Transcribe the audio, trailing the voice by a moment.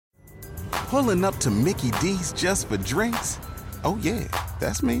Pulling up to Mickey D's just for drinks? Oh yeah,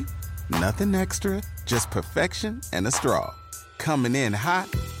 that's me. Nothing extra, just perfection and a straw. Coming in hot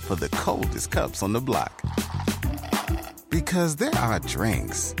for the coldest cups on the block. Because there are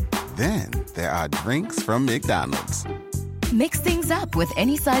drinks. Then there are drinks from McDonald's. Mix things up with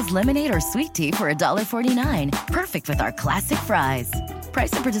any size lemonade or sweet tea for $1.49. Perfect with our classic fries.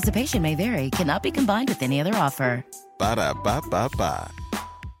 Price and participation may vary. Cannot be combined with any other offer. Ba-da-ba-ba-ba.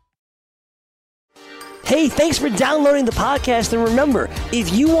 Hey, thanks for downloading the podcast. And remember,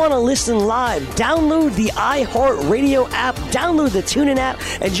 if you want to listen live, download the iHeartRadio app, download the TuneIn app,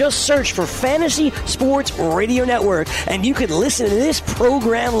 and just search for Fantasy Sports Radio Network, and you can listen to this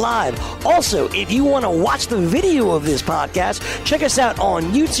program live. Also, if you want to watch the video of this podcast, check us out on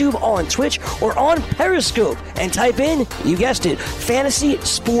YouTube, on Twitch, or on Periscope, and type in, you guessed it, Fantasy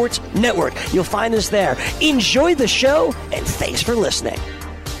Sports Network. You'll find us there. Enjoy the show, and thanks for listening.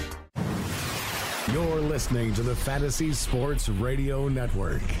 You're listening to the Fantasy Sports Radio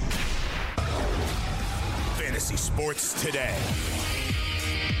Network. Fantasy Sports Today.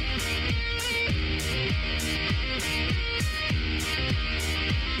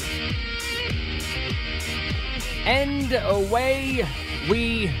 And away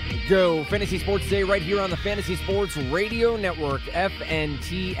we go. Fantasy Sports Today right here on the Fantasy Sports Radio Network.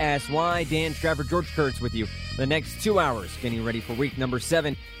 FNTSY. Dan Strafford, George Kurtz with you the next 2 hours, getting ready for week number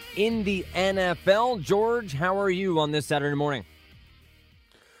 7 in the NFL. George, how are you on this Saturday morning?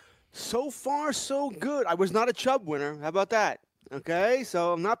 So far, so good. I was not a Chubb winner. How about that? Okay,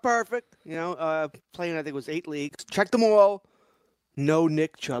 so I'm not perfect. Playing, I think it was 8 leagues. Checked them all. No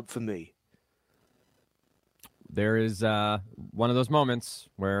Nick Chubb for me. There is one of those moments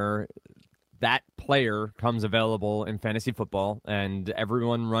where that player comes available in fantasy football and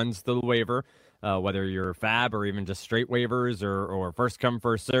everyone runs to the waiver. Whether you're fab or even just straight waivers or first come,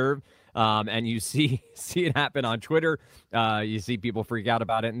 first serve. And you see it happen on Twitter. You see people freak out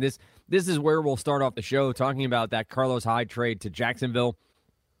about it. And this is where we'll start off the show, talking about that Carlos Hyde trade to Jacksonville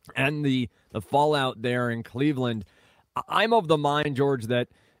and the fallout there in Cleveland. I'm of the mind, George, that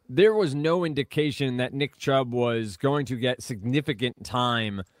there was no indication that Nick Chubb was going to get significant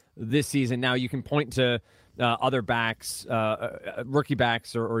time this season. Now, you can point to other backs, rookie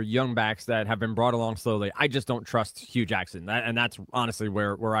backs or young backs that have been brought along slowly. I just don't trust Hugh Jackson. And that's honestly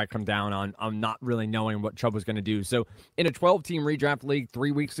where I come down on not really knowing what Chubb was going to do. So in a 12-team redraft league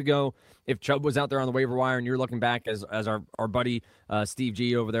 3 weeks ago, if Chubb was out there on the waiver wire and you're looking back as our buddy Steve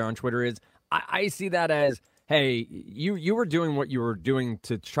G over there on Twitter is, I see that as, hey, you were doing what you were doing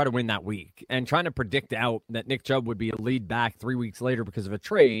to try to win that week, and trying to predict out that Nick Chubb would be a lead back 3 weeks later because of a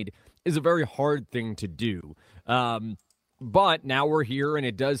trade is a very hard thing to do. But now we're here, and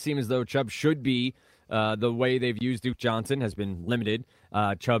it does seem as though Chubb should be the way they've used Duke Johnson has been limited.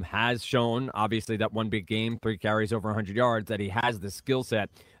 Chubb has shown, obviously, that one big game, 3 carries over 100 yards, that he has the skill set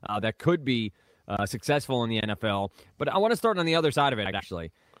that could be successful in the NFL. But I want to start on the other side of it,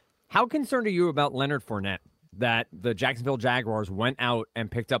 actually. How concerned are you about Leonard Fournette, that the Jacksonville Jaguars went out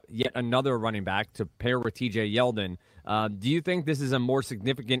and picked up yet another running back to pair with TJ Yeldon? Do you think this is a more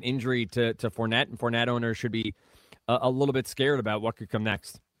significant injury to Fournette, and Fournette owners should be a little bit scared about what could come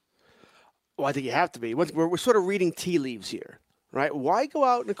next? Well, I think you have to be. We're sort of reading tea leaves here, right? Why go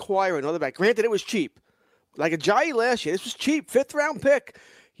out and acquire another back? Granted, it was cheap. Like Ajayi last year, this was cheap, 5th-round pick.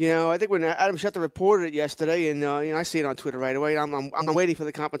 I think when Adam Schefter reported it yesterday, and I see it on Twitter right away, I'm waiting for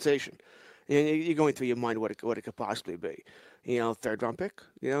the compensation. And you're going through your mind what it could possibly be. 3rd-round pick,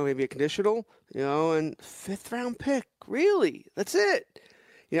 maybe a conditional, and 5th-round pick. Really? That's it.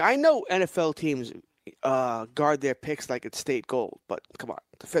 I know NFL teams guard their picks like it's state gold, but come on,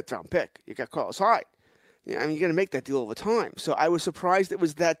 the 5th-round pick. You got Carlos Hyde. You're going to make that deal over time. So I was surprised it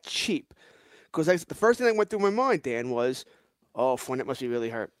was that cheap. Because the first thing that went through my mind, Dan, was, Fournette must be really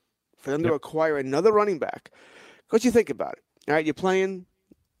hurt. For them to acquire another running back. Because you think about it. All right, you're playing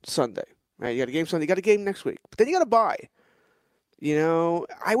Sunday. Right, you got a game Sunday. You got a game next week. But then you got to buy.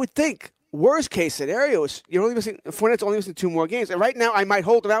 I would think worst case scenario is Fournette's only missing 2 more games. And right now, I might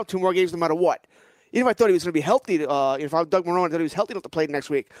hold him out 2 more games no matter what. Even if I thought he was going to be healthy, if I was Doug Marrone, I thought he was healthy enough to play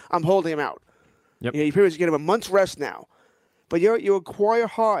next week, I'm holding him out. Yep. You pretty much get him a month's rest now. But you acquire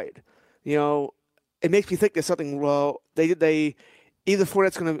Hyde. It makes me think there's something. Well, they either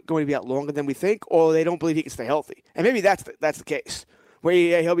Fournette's going to be out longer than we think, or they don't believe he can stay healthy. And maybe that's the case.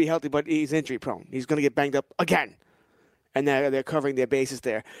 Where he'll be healthy, but he's injury prone. He's going to get banged up again. And they're covering their bases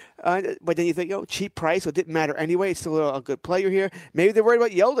there. But then you think, cheap price, so it didn't matter anyway. It's still a good player here. Maybe they're worried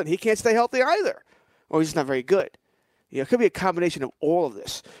about Yeldon. He can't stay healthy either. Or he's just not very good. It could be a combination of all of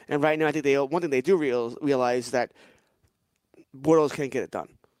this. And right now, I think one thing they do realize that Bortles can't get it done.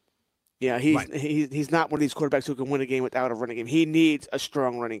 Yeah, he's not one of these quarterbacks who can win a game without a running game. He needs a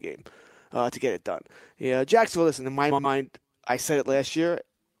strong running game to get it done. Yeah, Jacksonville, listen, in my mind, I said it last year,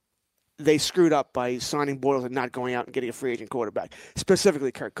 they screwed up by signing Bortles and not going out and getting a free agent quarterback,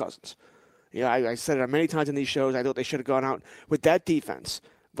 specifically Kirk Cousins. Yeah, I said it many times in these shows. I thought they should have gone out with that defense,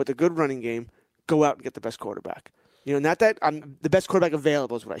 with a good running game, go out and get the best quarterback. Not that I'm the best quarterback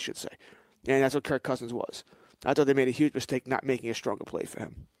available is what I should say. And that's what Kirk Cousins was. I thought they made a huge mistake not making a stronger play for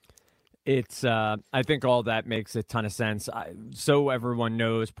him. It's, I think all that makes a ton of sense. So everyone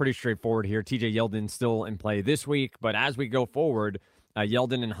knows, pretty straightforward here. TJ Yeldon still in play this week, but as we go forward,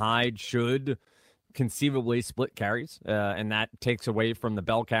 Yeldon and Hyde should conceivably split carries, and that takes away from the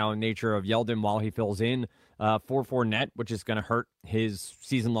bell cow nature of Yeldon while he fills in 4-4 net, which is going to hurt his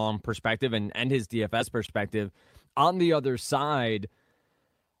season-long perspective and his DFS perspective. On the other side,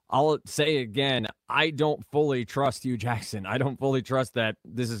 I'll say again, I don't fully trust Hugh Jackson. I don't fully trust that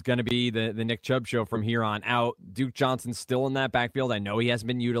this is going to be the Nick Chubb show from here on out. Duke Johnson's still in that backfield. I know he hasn't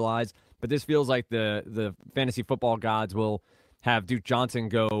been utilized, but this feels like the fantasy football gods will have Duke Johnson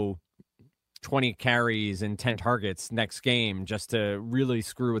go 20 carries and 10 targets next game just to really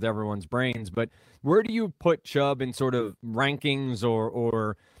screw with everyone's brains. But where do you put Chubb in sort of rankings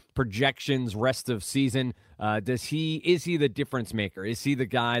or projections rest of season? Is he the difference maker? Is he the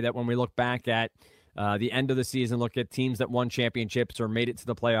guy that when we look back at the end of the season, look at teams that won championships or made it to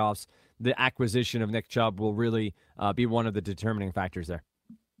the playoffs, the acquisition of Nick Chubb will really be one of the determining factors there?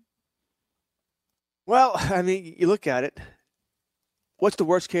 Well, I mean, you look at it. What's the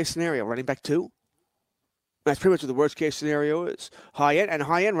worst case scenario? Running back 2? That's pretty much what the worst case scenario is. High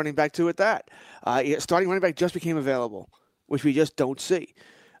end running back 2 at that. Starting running back just became available, which we just don't see.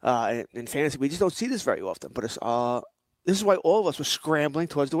 In fantasy, we just don't see this very often. But this is why all of us were scrambling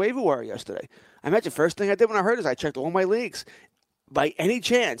towards the waiver wire yesterday. I imagine the first thing I did when I heard is I checked all my leagues. By any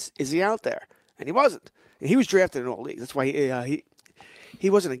chance, is he out there? And he wasn't. And he was drafted in all leagues. That's why he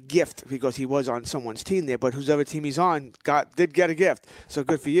wasn't a gift because he was on someone's team there. But whoever team he's on did get a gift. So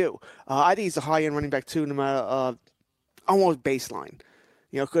good for you. I think he's a high-end running back, too, no matter almost baseline.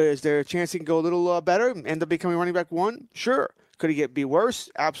 Is there a chance he can go a little better, end up becoming running back 1? Sure. Could he be worse?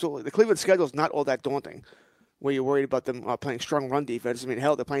 Absolutely. The Cleveland schedule is not all that daunting where you're worried about them playing strong run defense. I mean,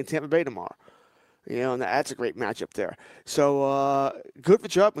 hell, they're playing Tampa Bay tomorrow. And that's a great matchup there. So good for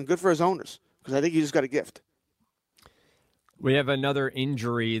Chubb and good for his owners because I think he just got a gift. We have another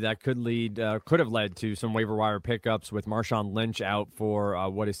injury that could have led to some waiver wire pickups with Marshawn Lynch out for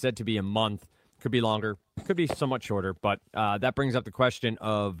what is said to be a month. Could be longer, could be somewhat shorter, but that brings up the question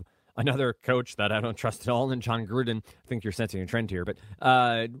of another coach that I don't trust at all, and John Gruden. I think you're sensing a trend here, but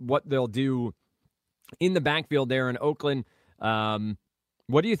what they'll do in the backfield there in Oakland.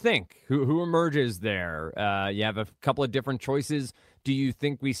 What do you think? Who emerges there? You have a couple of different choices. Do you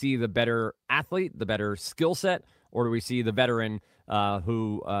think we see the better athlete, the better skill set, or do we see the veteran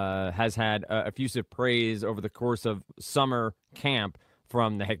who has had effusive praise over the course of summer camp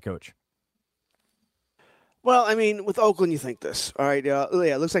from the head coach? Well, I mean, with Oakland, you think this. All right,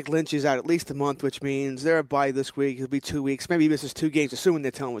 it looks like Lynch is out at least a month, which means they're a bye this week. It'll be 2 weeks. Maybe he misses 2 games, assuming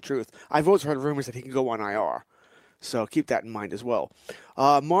they're telling the truth. I've also heard rumors that he can go on IR, so keep that in mind as well.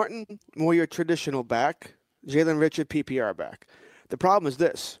 Martin, more your traditional back. Jalen Richard, PPR back. The problem is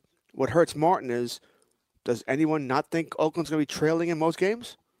this. What hurts Martin is, does anyone not think Oakland's going to be trailing in most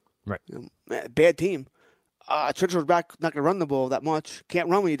games? Right. Bad team. Churchill's back, not going to run the ball that much. Can't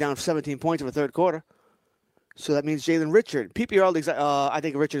run when you're down 17 points in the third quarter. So that means Jalen Richard. PPR leagues, I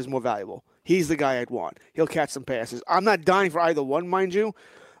think Richard is more valuable. He's the guy I'd want. He'll catch some passes. I'm not dying for either one, mind you.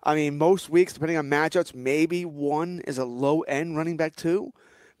 I mean, most weeks, depending on matchups, maybe one is a low-end running back too.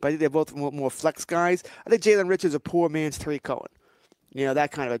 But I think they're both more flex guys. I think Jalen Richard's a poor man's Tariq Cohen.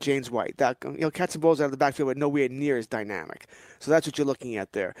 That kind of a James White. Catching balls out of the backfield, but nowhere near as dynamic. So that's what you're looking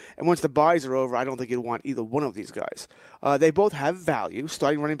at there. And once the buys are over, I don't think you'd want either one of these guys. They both have value.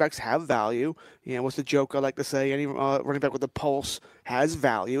 Starting running backs have value. What's the joke I like to say? Any running back with a pulse has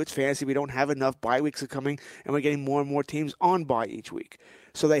value. It's fantasy. We don't have enough. Bye weeks are coming, and we're getting more and more teams on bye each week.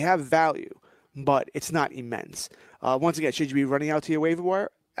 So they have value, but it's not immense. Once again, should you be running out to your waiver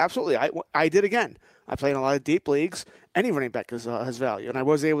wire? Absolutely. I did again. I play in a lot of deep leagues. Any running back has value, and I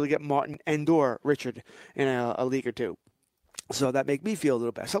was able to get Martin and/or Richard in a league or two. So that made me feel a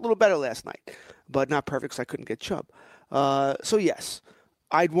little better. So a little better last night, but not perfect because I couldn't get Chubb. So yes,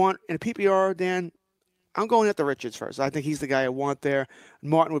 I'd want in a PPR, Dan, I'm going at the Richards first. I think he's the guy I want there.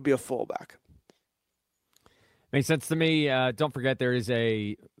 Martin would be a fullback. Makes sense to me. Don't forget there is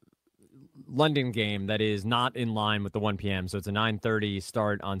a London game that is not in line with the 1 p.m. So it's a 9:30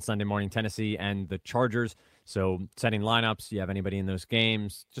 start on Sunday morning. Tennessee and the Chargers. So setting lineups, you have anybody in those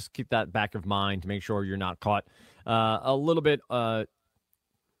games, just keep that back of mind to make sure you're not caught a little bit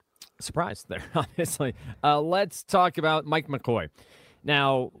surprised there, obviously. Let's talk about Mike McCoy.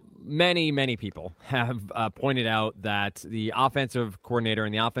 Now, many people have pointed out that the offensive coordinator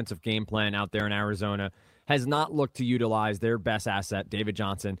and the offensive game plan out there in Arizona has not looked to utilize their best asset, David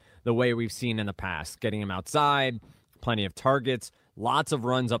Johnson, the way we've seen in the past, getting him outside, plenty of targets, lots of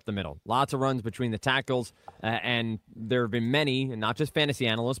runs up the middle, lots of runs between the tackles, and there have been many, and not just fantasy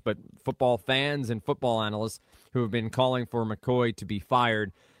analysts, but football fans and football analysts who have been calling for McCoy to be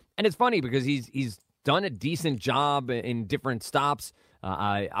fired. And it's funny because he's done a decent job in different stops.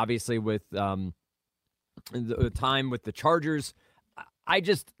 Obviously, with the time with the Chargers, I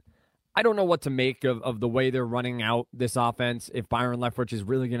don't know what to make of the way they're running out this offense. If Byron Leftwich is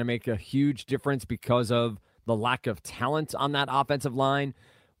really going to make a huge difference because of the lack of talent on that offensive line.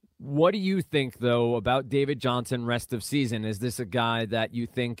 What do you think, though, about David Johnson rest of season? Is this a guy that you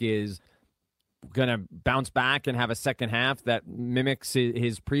think is going to bounce back and have a second half that mimics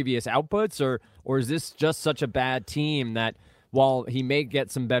his previous outputs, or is this just such a bad team that while he may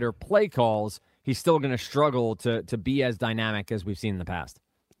get some better play calls, he's still going to struggle to be as dynamic as we've seen in the past?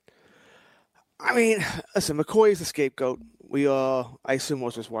 I mean, listen, McCoy is the scapegoat. I assume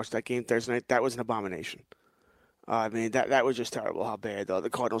most of us watched that game Thursday night. That was an abomination. I mean, that was just terrible how bad the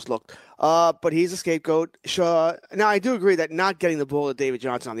Cardinals looked. But he's a scapegoat. Sure. Now, I do agree that not getting the ball to David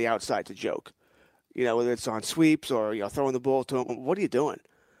Johnson on the outside is a joke. Whether it's on sweeps or throwing the ball to him, what are you doing?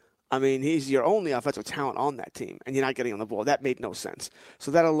 I mean, he's your only offensive talent on that team, and you're not getting on the ball. That made no sense.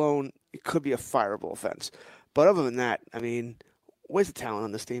 So that alone, it could be a fireable offense. But other than that, I mean, where's the talent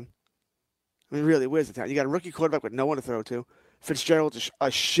on this team? I mean, really, where's the talent? You got a rookie quarterback with no one to throw to. Fitzgerald's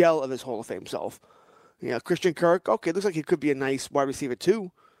a shell of his Hall of Fame self. Christian Kirk, okay, looks like he could be a nice wide receiver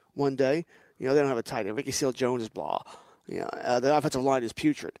too one day. They don't have a tight end. Ricky Seals-Jones is blah. The offensive line is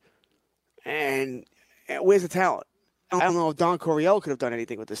putrid. And where's the talent? I don't know if Don Coryell could have done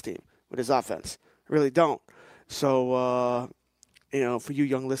anything with this team, with his offense. I really don't. So, for you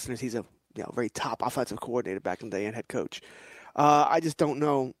young listeners, he's a very top offensive coordinator back in the day and head coach. I just don't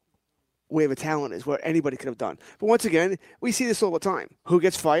know where the talent is, what anybody could have done. But once again, we see this all the time. Who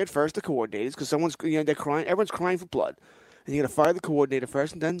gets fired first? The coordinators, because someone's, they're crying. Everyone's crying for blood. And you got to fire the coordinator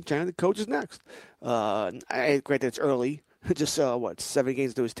first, and then generally the coach is next. Granted, it's early, just 7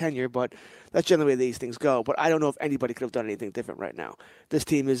 games into his tenure, but that's generally where these things go. But I don't know if anybody could have done anything different right now. This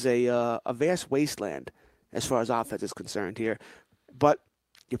team is a vast wasteland as far as offense is concerned here. But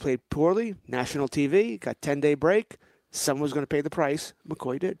you played poorly, national TV, got 10-day break. Someone was going to pay the price.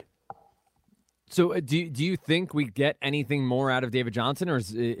 McCoy did. So do you think we get anything more out of David Johnson, or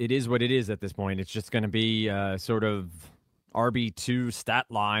it is what it is at this point? It's just going to be sort of RB2 stat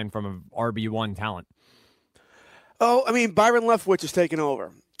line from an RB1 talent. Oh, I mean, Byron Leftwich has taken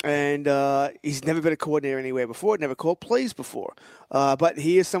over, and he's never been a coordinator anywhere before, never called plays before. But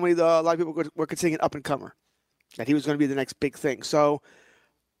he is somebody that a lot of people were considering an up-and-comer, that he was going to be the next big thing. So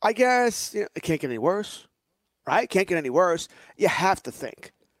I guess it can't get any worse, right? Can't get any worse. You have to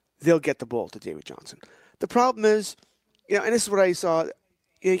think they'll get the ball to David Johnson. The problem is, and this is what I saw,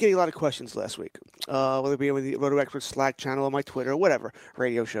 getting a lot of questions last week, whether it be on the Roto Experts Slack channel or my Twitter or whatever,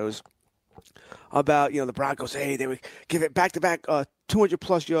 radio shows, about, the Broncos, hey, they would give it back-to-back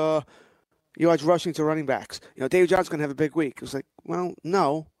 200-plus yards rushing to running backs. David Johnson's going to have a big week. It was like, well,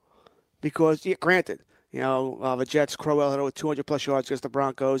 no, because, granted, the Jets, Crowell had over 200-plus yards against the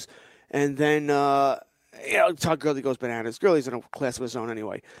Broncos, and then Todd Gurley goes bananas. Gurley's in a class of his own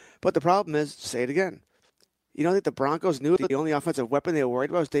anyway. But the problem is, say it again, you don't think the Broncos knew that the only offensive weapon they were worried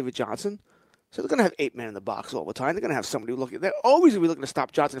about was David Johnson? So they're going to have 8 men in the box all the time. They're going to have somebody looking. They're always going to be looking to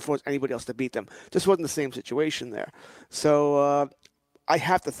stop Johnson and force anybody else to beat them. Just wasn't the same situation there. So I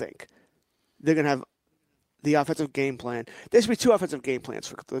have to think they're going to have the offensive game plan. There should be 2 offensive game plans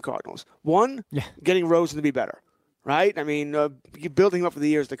for the Cardinals. One, getting Rosen to be better, right? I mean, building him up for the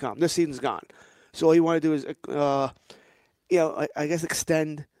years to come. This season's gone. So all you want to do is, I guess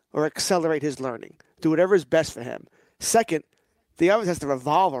extend or accelerate his learning. Do whatever is best for him. Second, the offense has to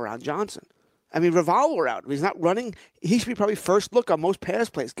revolve around Johnson. I mean, revolve around him. He's not running. He should be probably first look on most pass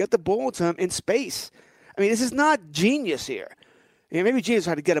plays. Get the ball to him in space. I mean, this is not genius here. Maybe genius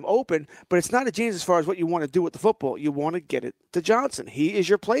how to get him open, but it's not a genius as far as what you want to do with the football. You want to get it to Johnson. He is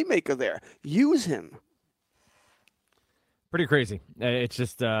your playmaker there. Use him. Pretty crazy. It's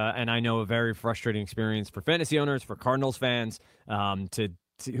just, and I know a very frustrating experience for fantasy owners, for Cardinals fans,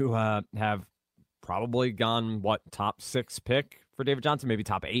 to have probably gone, top 6 pick for David Johnson, maybe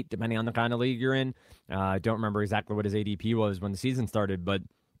top 8, depending on the kind of league you're in. I don't remember exactly what his ADP was when the season started, but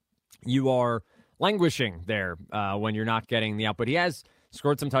you are languishing there when you're not getting the output. He has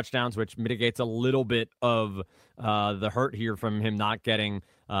scored some touchdowns, which mitigates a little bit of the hurt here from him not getting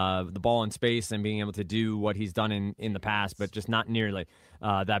the ball in space and being able to do what he's done in the past, but just not nearly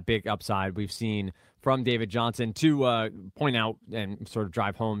that big upside we've seen from David Johnson. To point out and sort of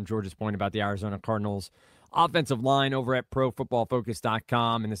drive home George's point about the Arizona Cardinals offensive line over at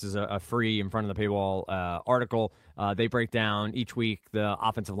ProFootballFocus.com, and this is a free in front of the paywall article. They break down each week the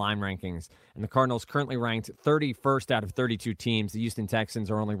offensive line rankings, and the Cardinals currently ranked 31st out of 32 teams. The Houston Texans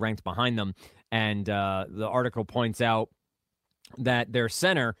are only ranked behind them, and the article points out that their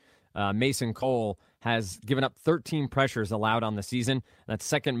center, Mason Cole, has given up 13 pressures allowed on the season. That's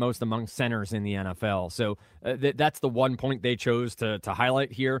second most among centers in the NFL. So that's the one point they chose to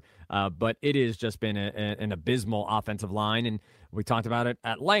highlight here. But it has just been an abysmal offensive line. And we talked about it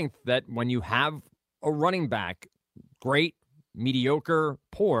at length that when you have a running back, great, mediocre,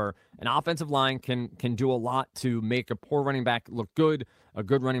 poor, an offensive line can do a lot to make a poor running back look good, a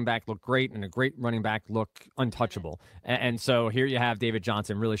good running back look great, and a great running back look untouchable. And so here you have David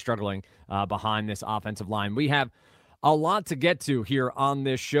Johnson really struggling behind this offensive line. We have a lot to get to here on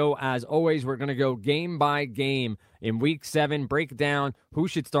this show. As always, we're going to go game by game in Week 7, break down who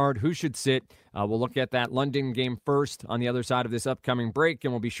should start, who should sit. We'll look at that London game first on the other side of this upcoming break,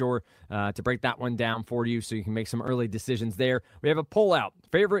 and we'll be sure to break that one down for you so you can make some early decisions there. We have a poll out.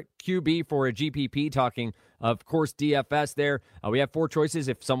 Favorite QB for a GPP, talking, of course, DFS there. We have 4 choices.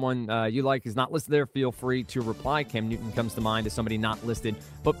 If someone you like is not listed there, feel free to reply. Cam Newton comes to mind as somebody not listed,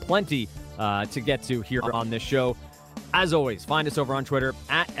 but plenty to get to here on this show. As always, find us over on Twitter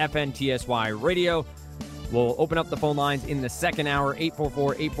at FNTSY Radio. We'll open up the phone lines in the second hour,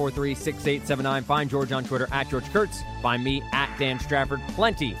 844-843-6879. Find George on Twitter at George Kurtz. Find me at Dan Strafford.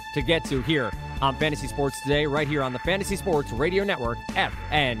 Plenty to get to here on Fantasy Sports Today, right here on the Fantasy Sports Radio Network,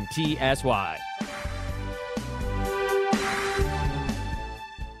 FNTSY.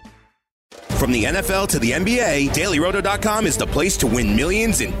 From the NFL to the NBA, DailyRoto.com is the place to win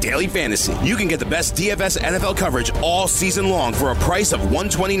millions in daily fantasy. You can get the best DFS NFL coverage all season long for a price of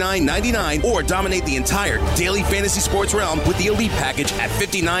 $129.99, or dominate the entire daily fantasy sports realm with the Elite Package at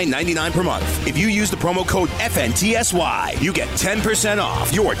 $59.99 per month. If you use the promo code FNTSY, you get 10%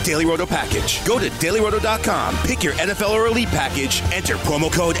 off your Daily Roto package. Go to DailyRoto.com, pick your NFL or Elite Package, enter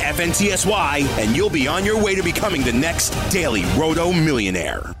promo code FNTSY, and you'll be on your way to becoming the next Daily Roto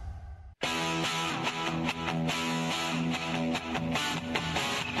millionaire.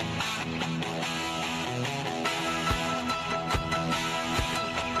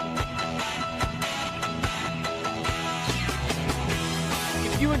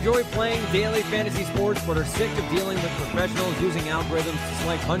 Enjoy playing daily fantasy sports but are sick of dealing with professionals using algorithms to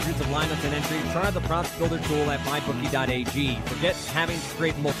select hundreds of lineups and entries? Try the Props Builder tool at MyBookie.ag. Forget having to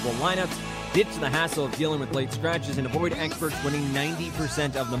create multiple lineups, ditch the hassle of dealing with late scratches, and avoid experts winning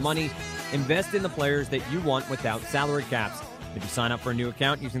 90% of the money. Invest in the players that you want without salary caps. If you sign up for a new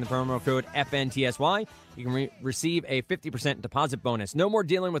account using the promo code FNTSY, you can receive a 50% deposit bonus. No more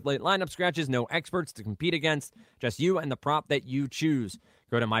dealing with late lineup scratches, no experts to compete against, just you and the prop that you choose.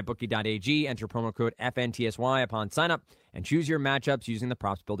 Go to mybookie.ag, enter promo code FNTSY upon sign up, and choose your matchups using the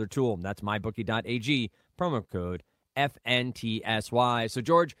Props Builder tool. That's mybookie.ag, promo code FNTSY. So,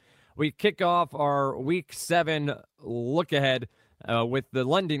 George, we kick off our Week 7 look ahead with the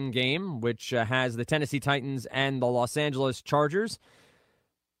London game, which has the Tennessee Titans and the Los Angeles Chargers.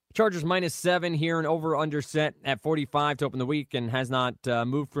 Chargers -7 here, and over-under set at 45 to open the week, and has not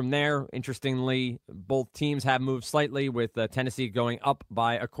moved from there. Interestingly, both teams have moved slightly, with Tennessee going up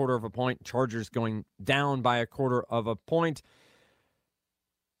by 1/4 point, Chargers going down by 1/4 point.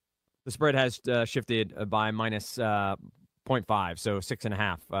 The spread has shifted by -0.5, so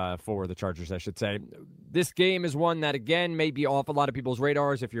 6.5 for the Chargers, I should say. This game is one that, again, may be off a lot of people's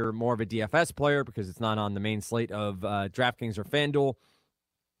radars if you're more of a DFS player, because it's not on the main slate of DraftKings or FanDuel.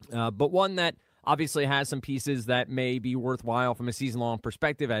 But one that obviously has some pieces that may be worthwhile from a season-long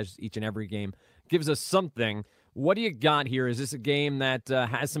perspective, as each and every game gives us something. What do you got here? Is this a game that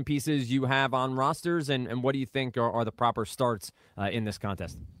has some pieces you have on rosters, and what do you think are the proper starts in this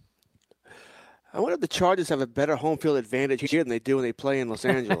contest? I wonder if the Chargers have a better home field advantage here than they do when they play in Los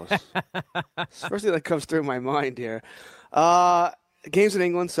Angeles. First thing that comes through my mind here. Game's in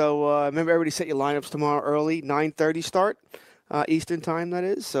England, so remember, everybody set your lineups tomorrow early, 9:30 start. Eastern time, that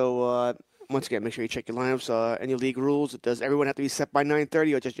is. So, once again, make sure you check your lineups and your league rules. Does everyone have to be set by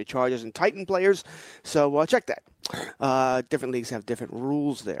 9:30, or just your Chargers and Titan players? So, check that. Different leagues have different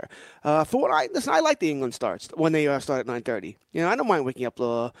rules there. I like the England starts when they start at 9:30. You know, I don't mind waking up.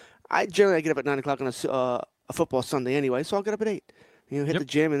 I generally get up at 9 o'clock on a football Sunday anyway, so I'll get up at 8. hit the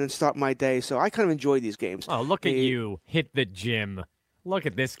gym, and then start my day. So I kind of enjoy these games. Oh, look at you. Hit the gym. Look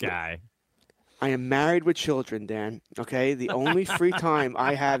at this guy. I am married with children, Dan. Okay? The only free time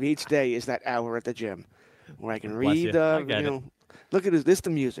I have each day is that hour at the gym where I can read, look at this, the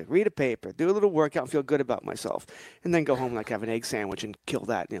music, read a paper, do a little workout, and feel good about myself, and then go home like have an egg sandwich and kill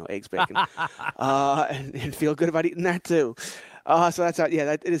that, eggs, bacon, and feel good about eating that too. So that's how,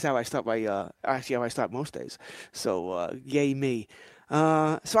 that is how I start actually how I start most days. So yay me.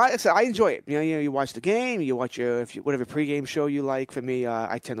 So I enjoy it. You watch the game, you watch whatever pregame show you like. For me,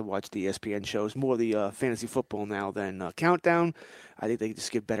 I tend to watch the ESPN shows, more the fantasy football now than Countdown. I think they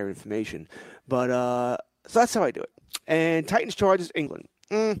just give better information. But so that's how I do it. And Titans Chargers England.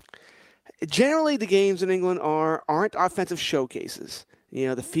 Generally, the games in England aren't offensive showcases.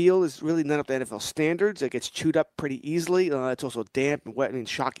 The field is really not up to NFL standards. It gets chewed up pretty easily. It's also damp and wet and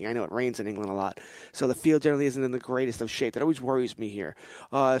shocking. I know it rains in England a lot. So the field generally isn't in the greatest of shape. That always worries me here.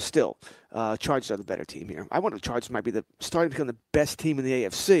 Still, Chargers are the better team here. I wonder if Chargers might be starting to become the best team in the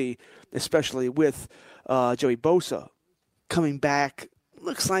AFC, especially with Joey Bosa coming back.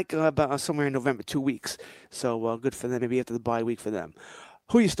 Looks like about somewhere in November, 2 weeks. So good for them. Maybe after the bye week for them.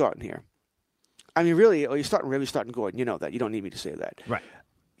 Who are you starting here? I mean, really, you're starting Gordon. You know that. You don't need me to say that. Right.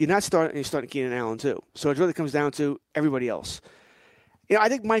 You're starting Keenan Allen, too. So it really comes down to everybody else. I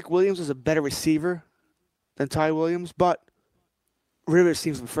think Mike Williams is a better receiver than Ty Williams, but Rivers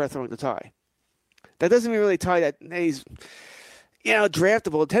seems to prefer throwing to Ty. That doesn't mean really Ty that he's,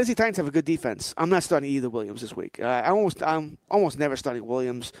 draftable. The Tennessee Titans have a good defense. I'm not starting either Williams this week. I'm almost never starting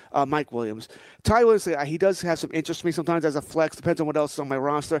Mike Williams. Ty Williams, he does have some interest in me sometimes as a flex. Depends on what else is on my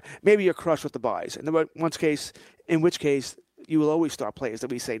roster. Maybe you're crushed with the buys. In which case, you will always start players that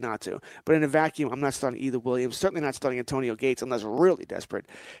we say not to. But in a vacuum, I'm not starting either Williams. Certainly not starting Antonio Gates unless really desperate.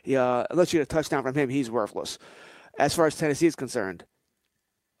 Unless you get a touchdown from him, he's worthless. As far as Tennessee is concerned,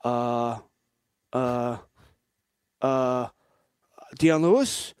 Dion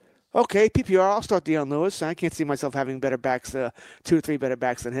Lewis? Okay, PPR, I'll start Dion Lewis. I can't see myself having better backs, 2 or 3 better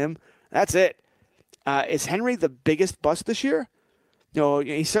backs than him. That's it. Is Henry the biggest bust this year?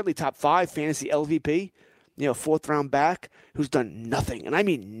 He's certainly top 5 fantasy LVP, 4th-round back who's done nothing, and I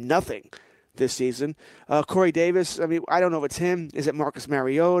mean nothing this season. Corey Davis, I don't know if it's him. Is it Marcus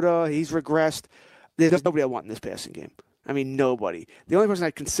Mariota? He's regressed. There's nobody I want in this passing game. Nobody. The only person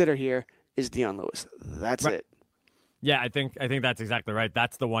I'd consider here is Dion Lewis. That's it. Yeah, I think that's exactly right.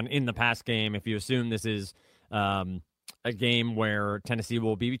 That's the one in the pass game. If you assume this is a game where Tennessee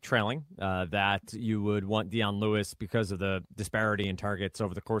will be trailing, that you would want Dion Lewis because of the disparity in targets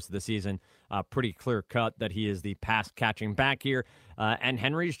over the course of the season. Pretty clear cut that he is the pass catching back here. And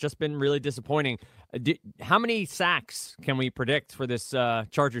Henry's just been really disappointing. How many sacks can we predict for this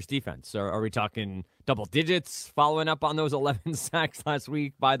Chargers defense? Are we talking double digits following up on those 11 sacks last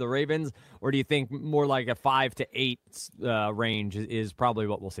week by the Ravens? Or do you think more like a 5 to 8 range is probably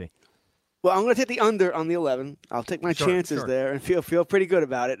what we'll see? Well, I'm going to take the under on the 11. I'll take my chances there and feel pretty good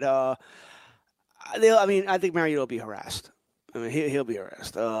about it. I think Mariota will be harassed. He'll be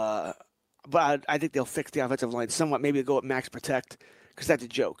harassed. But I think they'll fix the offensive line somewhat. Maybe they'll go with max protect because that's a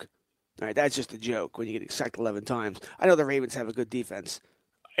joke. All right, that's just a joke when you get sacked 11 times. I know the Ravens have a good defense.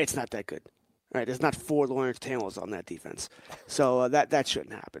 It's not that good. All right, there's not 4 Lawrence Taylors on that defense. So that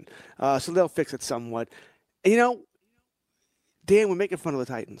shouldn't happen. So they'll fix it somewhat. And, Dan, we're making fun of the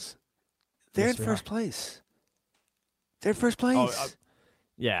Titans. They're in first place. They're in first place.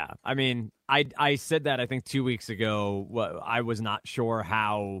 Yeah. I said that, I think, 2 weeks ago. I was not sure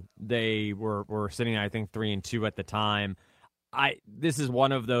how they were sitting, I think, 3-2 at the time. This is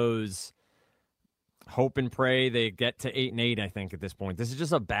one of those hope and pray they get to 8-8, I think, at this point. This is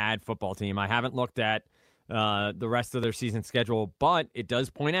just a bad football team. I haven't looked at the rest of their season schedule, but it does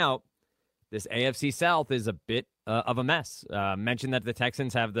point out this AFC South is a bit of a mess. Mentioned that the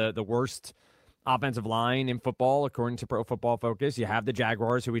Texans have the worst offensive line in football, according to Pro Football Focus. You have the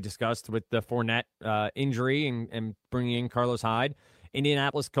Jaguars, who we discussed with the Fournette injury and bringing in Carlos Hyde.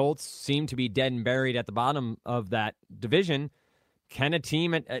 Indianapolis Colts seem to be dead and buried at the bottom of that division. Can a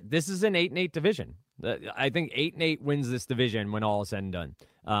team this is an 8-8 division. I think 8-8 wins this division when all is said and done,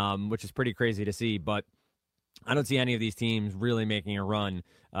 which is pretty crazy to see. But I don't see any of these teams really making a run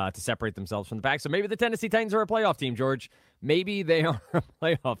to separate themselves from the pack. So maybe the Tennessee Titans are a playoff team, George. Maybe they are a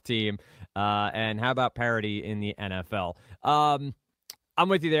playoff team. And how about parity in the NFL? I'm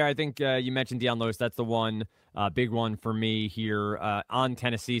with you there. I think you mentioned Dion Lewis. That's the one big one for me here on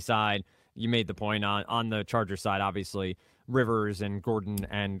Tennessee side. You made the point on the Chargers side, obviously. Rivers and Gordon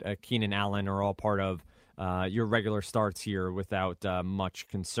and Keenan Allen are all part of your regular starts here without much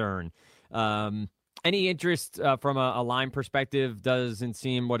concern. Any interest from a line perspective? Doesn't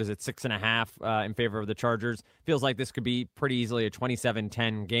seem, 6.5 in favor of the Chargers. Feels like this could be pretty easily a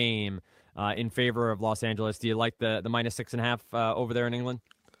 27-10 game in favor of Los Angeles. Do you like the minus 6.5 over there in England?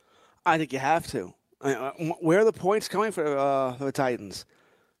 I think you have to. Where are the points coming for the Titans?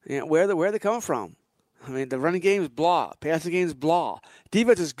 Where are they coming from? I mean, the running game is blah. Passing game is blah.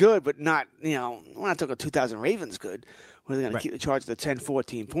 Defense is good, but not, we're not talking 2,000 Ravens good. Where they're going to keep the Chargers to 10,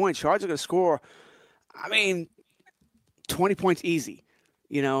 14 points. Chargers are going to score, 20 points easy.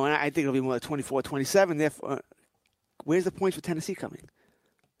 And I think it'll be more like 24, 27. Therefore, where's the points for Tennessee coming?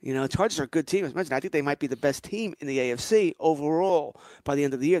 Chargers are a good team. As mentioned, I think they might be the best team in the AFC overall by the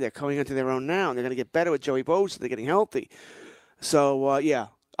end of the year. They're coming into their own now. And they're going to get better with Joey Bosa. They're getting healthy. So,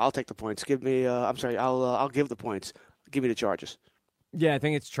 I'll take the points. I'll give the points. Give me the Chargers. Yeah, I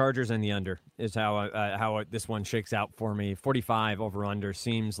think it's Chargers and the under is how this one shakes out for me. 45 over under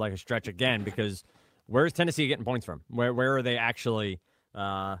seems like a stretch again because where's Tennessee getting points from? Where are they actually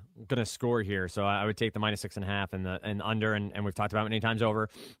going to score here? So I would take the minus 6.5 and under, and we've talked about it many times over.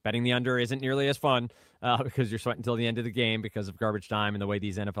 Betting the under isn't nearly as fun because you're sweating until the end of the game because of garbage time and the way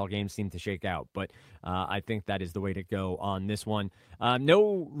these NFL games seem to shake out. But I think that is the way to go on this one.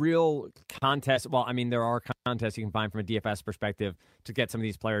 No real contest. Well, there are contests you can find from a DFS perspective to get some of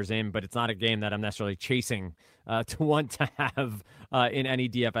these players in, but it's not a game that I'm necessarily chasing to want to have in any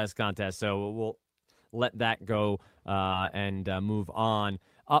DFS contest. So we'll let that go and move on.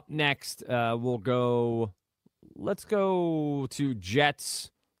 Up next, let's go to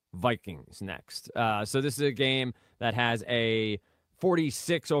Jets-Vikings next. So this is a game that has a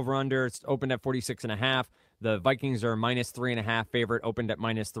 46 over-under. It's opened at 46.5. The Vikings are minus 3.5 favorite, opened at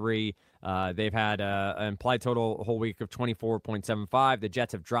minus 3. They've had an implied total whole week of 24.75. The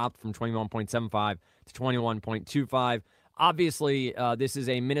Jets have dropped from 21.75 to 21.25. Obviously, this is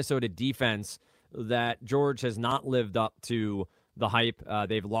a Minnesota defense that George has not lived up to the hype.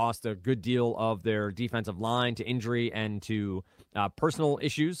 They've lost a good deal of their defensive line to injury and to personal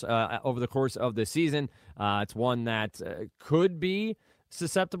issues over the course of the season. It's one that could be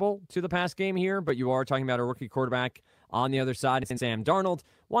susceptible to the pass game here, but you are talking about a rookie quarterback on the other side. It's Sam Darnold,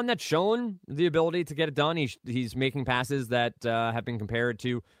 one that's shown the ability to get it done. He's making passes that have been compared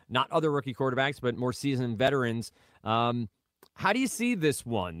to not other rookie quarterbacks, but more seasoned veterans. How do you see this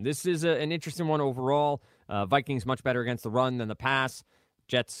one? This is an interesting one overall. Vikings much better against the run than the pass.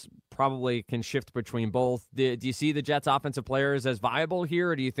 Jets probably can shift between both. Do you see the Jets' offensive players as viable here,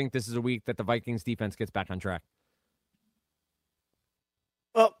 or do you think this is a week that the Vikings defense gets back on track?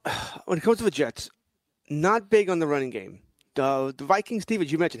 Well, when it comes to the Jets, not big on the running game. The Vikings defense,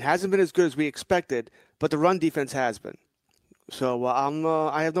 you mentioned, hasn't been as good as we expected, but the run defense has been. So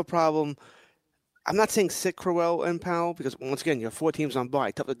I have no problem. I'm not saying sit Crowell and Powell because, once again, you have 4 teams on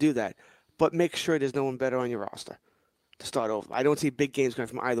bye. Tough to do that. But make sure there's no one better on your roster to start over. I don't see big games coming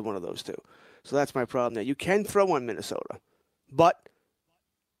from either one of those two. So that's my problem there. You can throw on Minnesota, but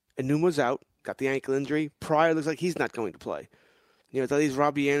Enuma's out, got the ankle injury. Pryor looks like he's not going to play. That leaves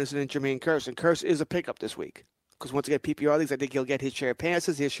Robbie Anderson and Jermaine Kearse. And Kearse is a pickup this week. Because once again, PPR leagues, I think he'll get his share of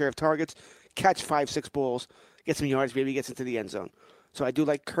passes, his share of targets, catch 5-6 balls, get some yards, maybe gets into the end zone. So I do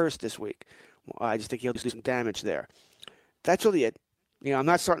like Kearse this week. I just think he'll do some damage there. That's really it. I'm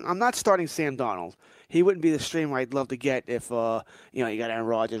not starting Sam Darnold. He wouldn't be the streamer I'd love to get if you got Aaron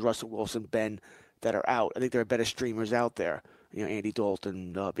Rodgers, Russell Wilson, Ben that are out. I think there are better streamers out there. Andy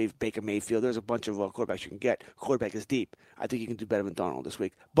Dalton, Baker Mayfield. There's a bunch of quarterbacks you can get. Quarterback is deep. I think you can do better than Darnold this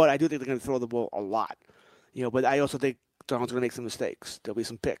week. But I do think they're going to throw the ball a lot. But I also think Darnold's going to make some mistakes. There'll be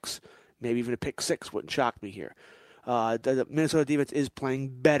some picks. Maybe even a pick 6 wouldn't shock me here. The Minnesota defense is playing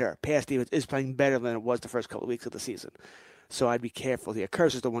better. Pass defense is playing better than it was the first couple of weeks of the season. So I'd be careful here.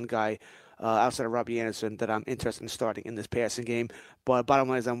 Kearse is the one guy outside of Robbie Anderson that I'm interested in starting in this passing game. But bottom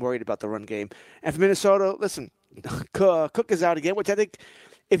line is I'm worried about the run game. And for Minnesota, listen, Cook is out again, which I think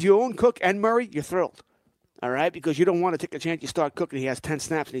if you own Cook and Murray, you're thrilled. All right? Because you don't want to take a chance you start Cook and he has 10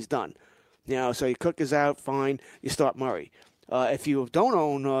 snaps and he's done. So your Cook is out, fine. You start Murray. If you don't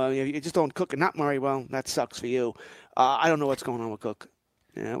own, you just own Cook and not Murray, well, that sucks for you. I don't know what's going on with Cook.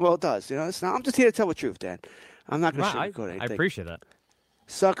 Well, it does. It's not, I'm just here to tell the truth, Dan. I'm not going to sugarcoat anything. I appreciate that.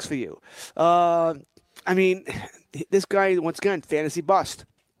 Sucks for you. This guy, once again, fantasy bust.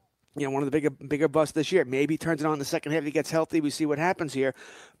 One of the bigger busts this year. Maybe he turns it on in the second half. He gets healthy. We see what happens here.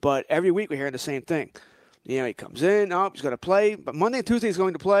 But every week we're hearing the same thing. He comes in. He's going to play. But Monday and Tuesday he's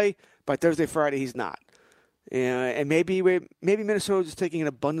going to play. By Thursday, Friday, he's not. And maybe Minnesota's just taking an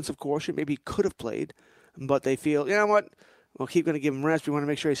abundance of caution. Maybe he could have played. But they feel, you know what? We'll keep going to give him rest. We want to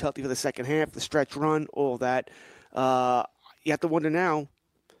make sure he's healthy for the second half, the stretch run, all that. You have to wonder now,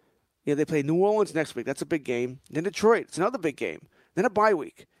 They play New Orleans next week. That's a big game. Then Detroit. It's another big game. Then a bye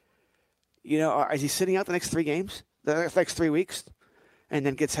week. Is he sitting out the next 3 games? The next 3 weeks? And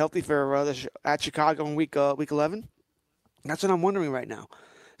then gets healthy for at Chicago in week 11? That's what I'm wondering right now.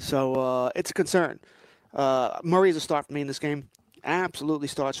 So it's a concern. Murray is a start for me in this game. Absolutely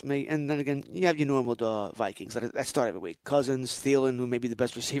starts for me. And then again, you have your normal Vikings that start every week. Cousins, Thielen, who may be the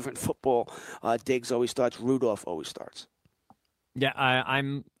best receiver in football. Diggs always starts. Rudolph always starts. Yeah,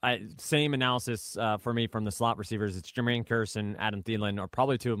 I'm same analysis for me from the slot receivers. It's Jermaine Kearse and Adam Thielen are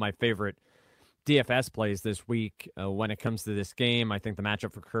probably 2 of my favorite DFS plays this week when it comes to this game. I think the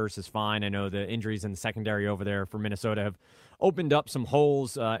matchup for Kearse is fine. I know the injuries in the secondary over there for Minnesota have opened up some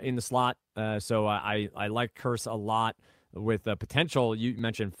holes in the slot, so I like Kearse a lot. With potential, you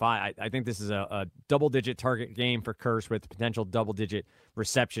mentioned 5. I think this is a double-digit target game for Kearse with potential double-digit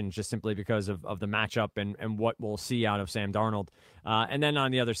receptions just simply because of the matchup and what we'll see out of Sam Darnold. And then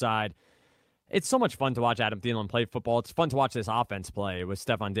on the other side, it's so much fun to watch Adam Thielen play football. It's fun to watch this offense play with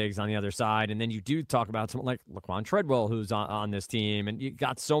Stephon Diggs on the other side. And then you do talk about someone like Laquan Treadwell, who's on this team. And you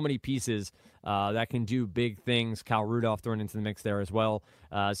got so many pieces that can do big things. Kyle Rudolph thrown into the mix there as well.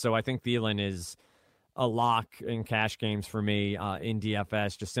 So I think Thielen is a lock in cash games for me in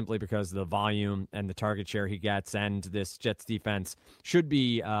DFS, just simply because of the volume and the target share he gets, and this Jets defense should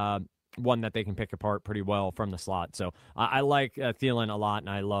be one that they can pick apart pretty well from the slot. So I like Thielen a lot, and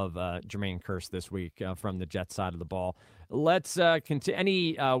I love Jermaine Kearse this week from the Jets side of the ball. Let's continue.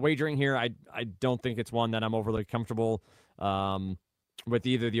 Any wagering here? I don't think it's one that I'm overly comfortable with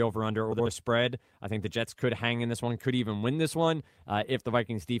either the over-under or the spread. I think the Jets could hang in this one, could even win this one if the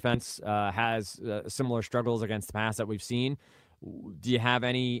Vikings defense has similar struggles against the pass that we've seen. Do you have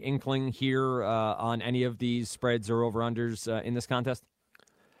any inkling here on any of these spreads or over-unders in this contest?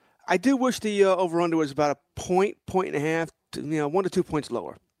 I do wish the over-under was about a point and a half, 1 to 2 points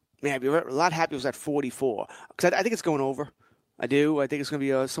lower. Man, I'd be a lot happier if it was at 44. Because I think it's going over. I do. I think it's going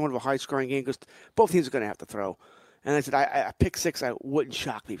to be somewhat of a high-scoring game because both teams are going to have to throw. And I said, I pick 6. I wouldn't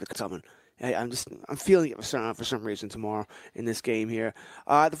shock me if it's coming. I'm feeling it for some reason tomorrow in this game here.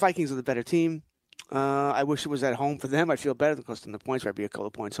 The Vikings are the better team. I wish it was at home for them. I'd feel better because then the points might be a couple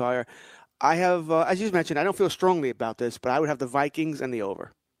of points higher. I have, as you mentioned, I don't feel strongly about this, but I would have the Vikings and the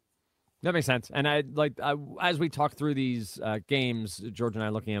over. That makes sense. And as we talk through these games, George and I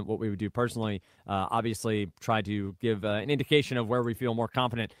looking at what we would do personally, obviously try to give an indication of where we feel more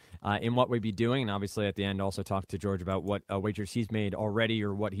confident in what we'd be doing. And obviously at the end, also talk to George about what wagers he's made already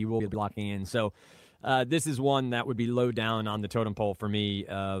or what he will be locking in. So this is one that would be low down on the totem pole for me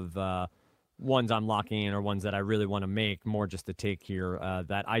of ones I'm locking in or ones that I really want to make, more just to take here,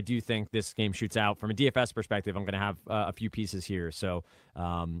 that I do think this game shoots out. From a DFS perspective, I'm going to have a few pieces here. So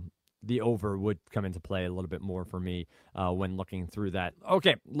the over would come into play a little bit more for me when looking through that.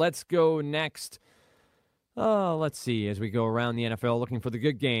 Okay, let's go next. Let's see, as we go around the NFL, looking for the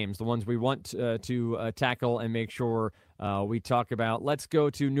good games, the ones we want to tackle and make sure we talk about. Let's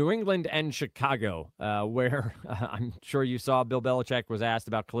go to New England and Chicago, where I'm sure you saw Bill Belichick was asked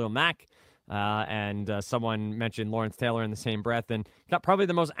about Khalil Mack. And someone mentioned Lawrence Taylor in the same breath, and got probably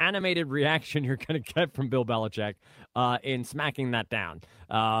the most animated reaction you're going to get from Bill Belichick in smacking that down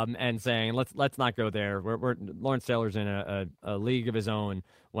and saying, let's not go there. Lawrence Taylor's in a league of his own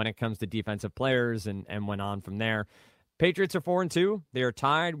when it comes to defensive players, and went on from there. Patriots are 4-2. They are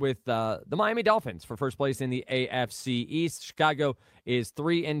tied with the Miami Dolphins for first place in the AFC East. Chicago is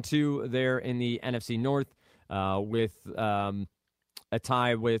 3-2 there in the NFC North with a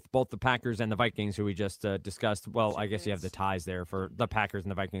tie with both the Packers and the Vikings, who we just discussed. Well, I guess you have the ties there for the Packers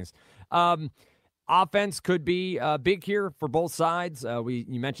and the Vikings. Offense could be big here for both sides.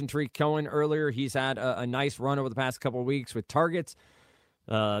 You mentioned Tariq Cohen earlier. He's had a nice run over the past couple of weeks with targets.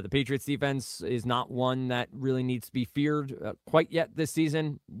 The Patriots defense is not one that really needs to be feared quite yet this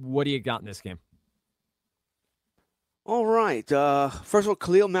season. What do you got in this game? All right. First of all,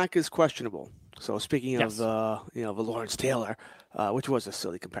 Khalil Mack is questionable. So speaking yes. of Lawrence Taylor, which was a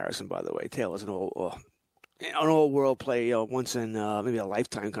silly comparison, by the way. Taylor's an all-world play, once in maybe a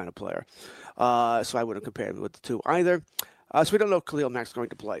lifetime kind of player. So I wouldn't compare him with the two either. So we don't know if Khalil Mack's going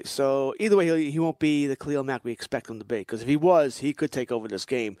to play. So either way, he won't be the Khalil Mack we expect him to be. Because if he was, he could take over this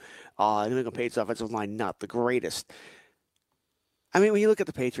game. New England Patriots offensive line, not the greatest. I mean, when you look at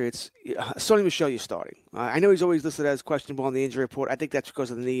the Patriots, Sony Michel, you're starting. I know he's always listed as questionable on the injury report. I think that's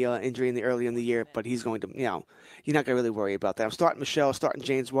because of the knee injury early in the year, but he's going to, you're not going to really worry about that. I'm starting Michel, starting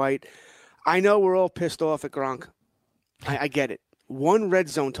James White. I know we're all pissed off at Gronk. I get it. One red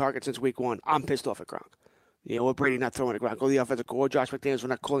zone target since week 1. I'm pissed off at Gronk. Or Brady not throwing at Gronk, or the offensive coordinator, Josh McDaniels, we're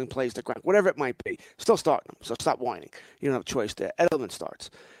not calling plays to Gronk, whatever it might be. Still starting him, so stop whining. You don't have a choice there. Edelman starts.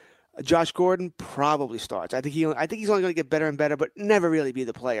 Josh Gordon probably starts. I think he's only going to get better and better, but never really be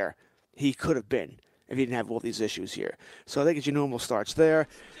the player he could have been if he didn't have all these issues here. So I think it's your normal starts there.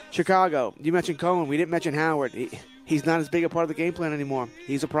 Chicago, you mentioned Cohen. We didn't mention Howard. He's not as big a part of the game plan anymore.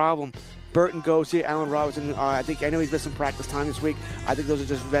 He's a problem. Burton goes here. Allen Robinson, I know he's missed some practice time this week. I think those are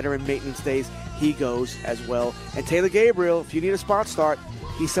just veteran maintenance days. He goes as well. And Taylor Gabriel, if you need a spot start,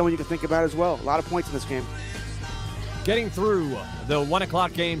 he's someone you can think about as well. A lot of points in this game. Getting through the 1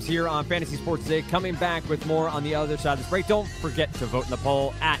 o'clock games here on Fantasy Sports Today. Coming back with more on the other side of this break. Don't forget to vote in the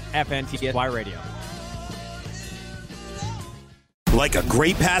poll at FNTSY Radio. Like a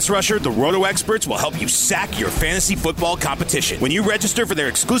great pass rusher, the Roto Experts will help you sack your fantasy football competition. When you register for their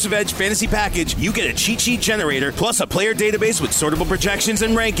exclusive Edge fantasy package, you get a cheat sheet generator plus a player database with sortable projections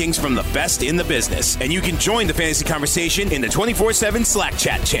and rankings from the best in the business. And you can join the fantasy conversation in the 24/7 Slack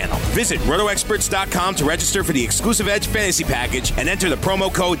chat channel. Visit RotoExperts.com to register for the exclusive Edge fantasy package and enter the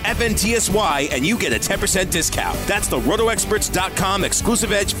promo code FNTSY and you get a 10% discount. That's the RotoExperts.com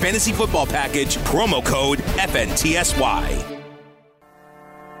exclusive Edge fantasy football package, promo code FNTSY.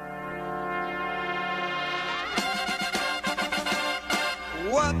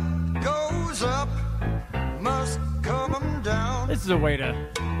 What goes up must come down. This is a way to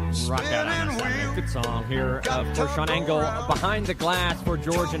rock out on a Saturday. Good song here for Sean Engel. Behind the Glass for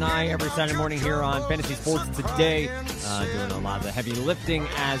George and I every Saturday morning here on Fantasy Sports Today. Doing a lot of the heavy lifting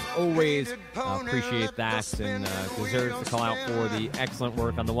as always. Appreciate that and deserves to call out for the excellent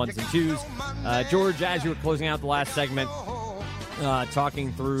work on the ones and twos. George, as you were closing out the last segment,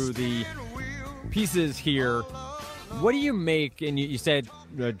 talking through the pieces here, what do you make, and you said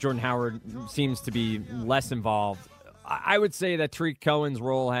Jordan Howard seems to be less involved. I would say that Tariq Cohen's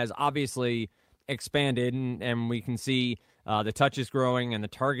role has obviously expanded, and we can see the touches growing and the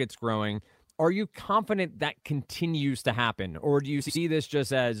targets growing. Are you confident that continues to happen, or do you see this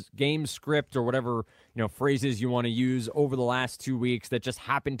just as game script or whatever phrases you want to use over the last 2 weeks that just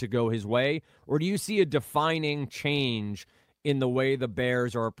happened to go his way, or do you see a defining change in the way the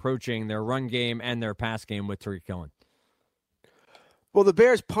Bears are approaching their run game and their pass game with Tariq Cohen? Well, the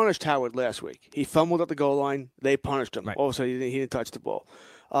Bears punished Howard last week. He fumbled at the goal line. They punished him. Right. Also, he didn't touch the ball.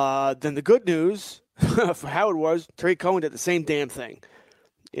 Then the good news for Howard was Tariq Cohen did the same damn thing.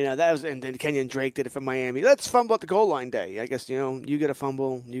 That was, and then Kenyon Drake did it for Miami. Let's fumble at the goal line day. I guess, you get a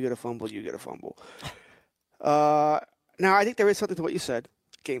fumble, you get a fumble, you get a fumble. Now, I think there is something to what you said,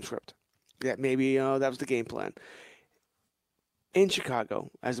 game script. That maybe that was the game plan. In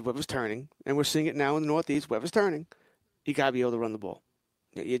Chicago, as the weather's turning, and we're seeing it now in the Northeast, weather's turning, you got to be able to run the ball.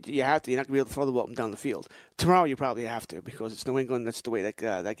 You have to. You're not going to be able to throw the ball down the field. Tomorrow you probably have to because it's New England. That's the way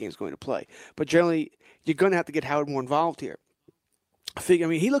that game's going to play. But generally, you're going to have to get Howard more involved here.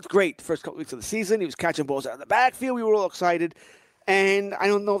 He looked great the first couple weeks of the season. He was catching balls out of the backfield. We were all excited. And I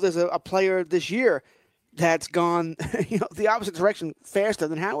don't know if there's a player this year that's gone the opposite direction faster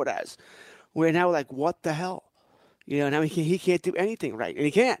than Howard has. We're now like, what the hell? Now he can't do anything right. And he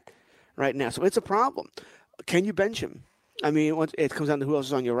can't right now. So it's a problem. Can you bench him? I mean, it comes down to who else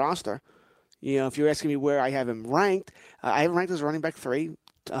is on your roster. If you're asking me where I have him ranked, I have him ranked as running back 3,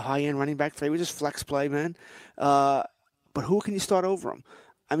 a high-end running back 3, which is flex play, man. But who can you start over him?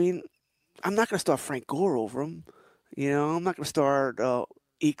 I mean, I'm not going to start Frank Gore over him. I'm not going to start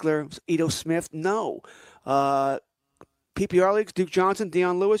Eckler, Ito Smith. No. PPR leagues, Duke Johnson,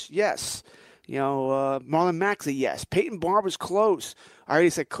 Deion Lewis, yes. Marlon Mack, yes. Peyton Barber's close. I already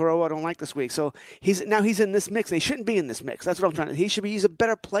said Crow I don't like this week. So he's in this mix. They shouldn't be in this mix. That's what I'm trying to. He's a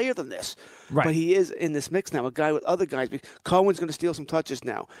better player than this. Right. But he is in this mix now, a guy with other guys. Cohen's going to steal some touches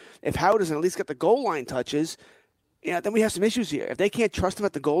now. If Howard doesn't at least get the goal line touches, then we have some issues here. If they can't trust him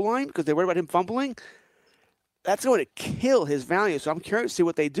at the goal line because they're worried about him fumbling, that's going to kill his value. So I'm curious to see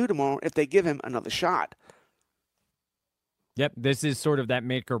what they do tomorrow if they give him another shot. Yep, this is sort of that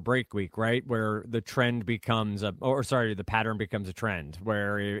make or break week, right? Where the trend becomes the pattern becomes a trend.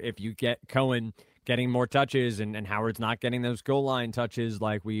 Where if you get Cohen getting more touches and Howard's not getting those goal line touches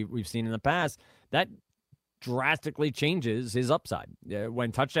like we've seen in the past, that drastically changes his upside.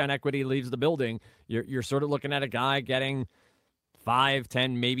 When touchdown equity leaves the building, you're sort of looking at a guy getting 5,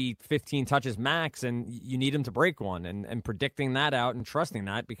 10, maybe 15 touches max, and you need him to break one. And predicting that out and trusting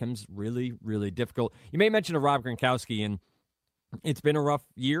that becomes really, really difficult. You may mention Rob Gronkowski, and it's been a rough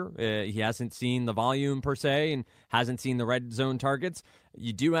year. He hasn't seen the volume per se and hasn't seen the red zone targets.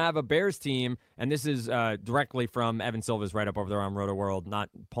 You do have a Bears team, and this is directly from Evan Silva's write-up over there on Roto World, not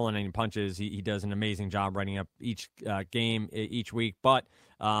pulling any punches. He does an amazing job writing up each game each week. But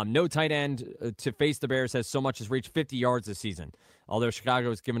No tight end to face the Bears has so much as reached 50 yards this season. Although Chicago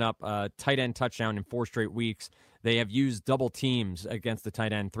has given up a tight end touchdown in 4 straight weeks, they have used double teams against the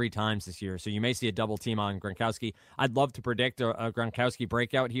tight end 3 times this year. So you may see a double team on Gronkowski. I'd love to predict a Gronkowski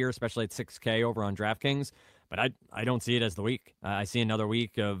breakout here, especially at $6K over on DraftKings. But I don't see it as the week. I see another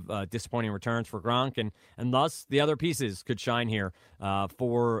week of disappointing returns for Gronk, and thus the other pieces could shine here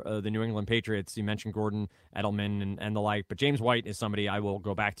for the New England Patriots. You mentioned Gordon, Edelman, and the like, but James White is somebody I will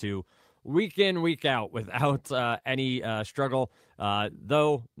go back to week in, week out without any struggle.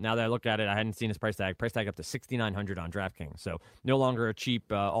 Though, now that I look at it, I hadn't seen his price tag up to $6,900 on DraftKings. So no longer a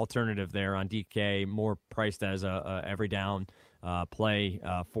cheap alternative there on DK, more priced as a every down play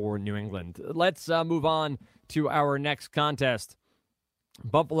for New England. Let's move on to our next contest.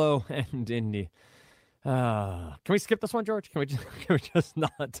 Buffalo and Indy. Can we skip this one, George? Can we just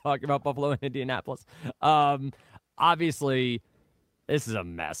not talk about Buffalo and Indianapolis? Obviously, this is a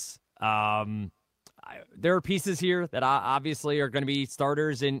mess. There are pieces here that obviously are going to be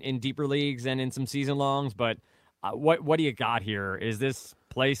starters in deeper leagues and in some season longs, but what do you got here? Is this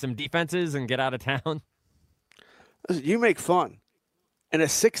play some defenses and get out of town? Listen, you make fun. In a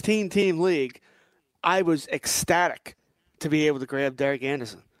 16-team league, I was ecstatic to be able to grab Derek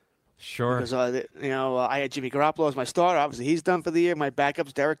Anderson. Sure. Because, I had Jimmy Garoppolo as my starter. Obviously, he's done for the year. My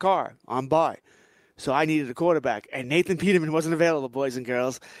backup's Derek Carr on bye. So I needed a quarterback. And Nathan Peterman wasn't available, boys and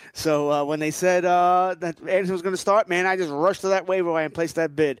girls. So when they said that Anderson was going to start, man, I just rushed to that waiver wire and placed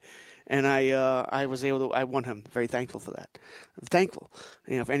that bid. And I was able to. I won him. Very thankful for that. I'm thankful,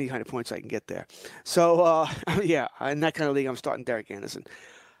 for any kind of points I can get there. So in that kind of league, I'm starting Derek Anderson.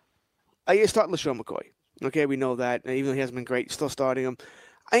 You're starting LaShawn McCoy. Okay, we know that. Even though he hasn't been great, still starting him.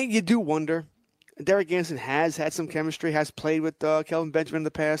 I think you do wonder. Derek Anderson has had some chemistry. Has played with Kelvin Benjamin in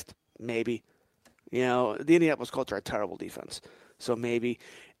the past. Maybe. The Indianapolis Colts are a terrible defense. So maybe.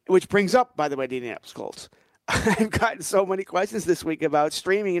 Which brings up, by the way, the Indianapolis Colts. I've gotten so many questions this week about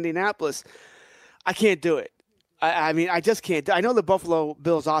streaming Indianapolis. I can't do it. I just can't. I know the Buffalo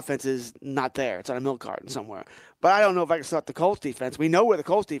Bills offense is not there. It's on a milk carton somewhere. But I don't know if I can start the Colts defense. We know where the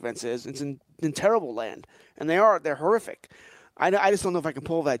Colts defense is. It's in terrible land. And they're horrific. I just don't know if I can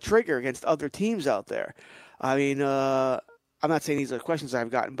pull that trigger against other teams out there. I'm not saying these are the questions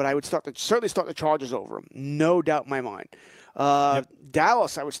I've gotten, but I would certainly start the Chargers over them. No doubt in my mind.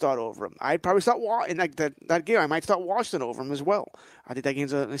 Dallas, I would start over them. I'd probably start in that game. I might start Washington over them as well. I think that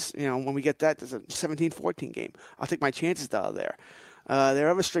game's when we get that, there's a 17-14 game. I'll take my chances out of there. There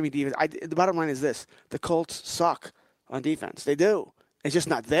are other streaming defense. The bottom line is this: the Colts suck on defense. They do. It's just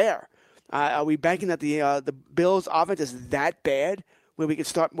not there. Are we banking that the Bills' offense is that bad where we could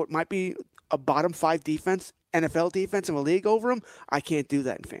start what might be a bottom 5 defense, NFL defense in the league over them? I can't do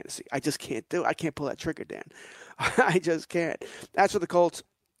that in fantasy. I just can't do it. I can't pull that trigger, Dan. I just can't. That's for the Colts.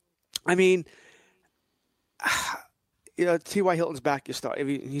 T.Y. Hilton's back, you start. If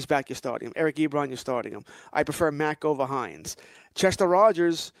he's back, you're starting him. Eric Ebron, you're starting him. I prefer Mack over Hines. Chester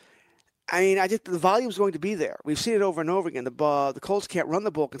Rogers, I think the volume's going to be there. We've seen it over and over again. The Colts can't run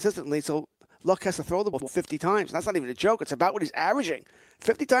the ball consistently, so Luck has to throw the ball 50 times. That's not even a joke. It's about what he's averaging,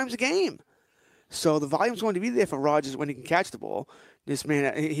 50 times a game. So the volume's going to be there for Rodgers when he can catch the ball. This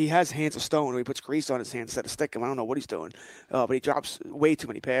man, he has hands of stone. He puts grease on his hands instead of sticking. I don't know what he's doing, but he drops way too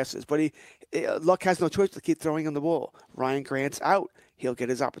many passes. But Luck has no choice to keep throwing him the ball. Ryan Grant's out. He'll get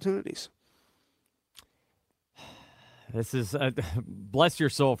his opportunities. This is bless your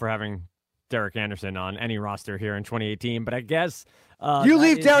soul for having Derek Anderson on any roster here in 2018. But I guess you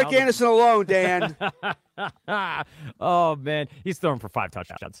leave Derek Anderson alone, Dan. Oh man, he's throwing for 5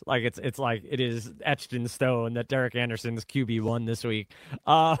 touchdowns. Like it's like it is etched in stone that Derek Anderson's QB1 this week.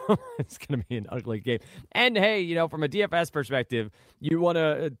 It's gonna be an ugly game. And hey, from a DFS perspective, you want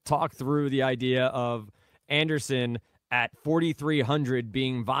to talk through the idea of Anderson at 4,300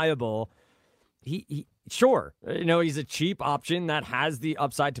 being viable. He sure, he's a cheap option that has the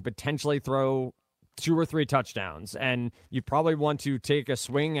upside to potentially throw 2 or 3 touchdowns, and you probably want to take a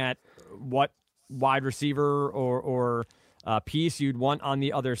swing at what wide receiver or piece you'd want on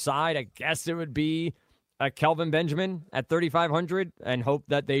the other side. I guess it would be a Kelvin Benjamin at 3,500 and hope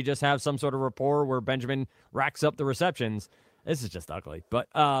that they just have some sort of rapport where Benjamin racks up the receptions. This is just ugly. But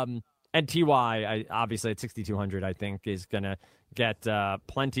and T.Y., obviously at 6,200, I think is going to get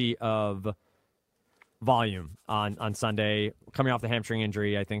plenty of volume on Sunday. Coming off the hamstring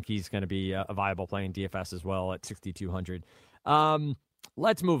injury, I think he's going to be a viable play in DFS as well at 6,200.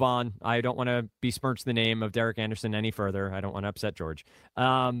 Let's move on. I don't want to besmirch the name of Derek Anderson any further. I don't want to upset George.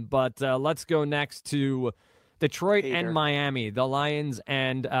 But let's go next to Detroit Hater. and Miami, the Lions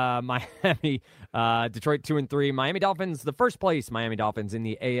and Miami. Detroit 2-3. Miami Dolphins, the first place Miami Dolphins in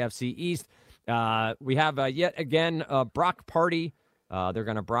the AFC East. We have yet again a Brock party. They're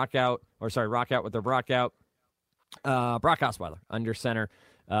going to rock out with their Brock out. Brock Osweiler under center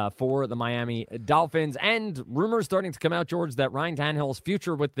for the Miami Dolphins. And rumors starting to come out, George, that Ryan Tannehill's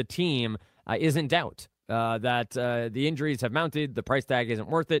future with the team is in doubt. That the injuries have mounted, the price tag isn't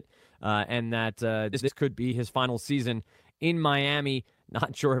worth it, and that this could be his final season in Miami.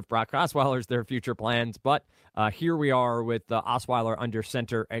 Not sure if Brock Osweiler's their future plans, but here we are with Osweiler under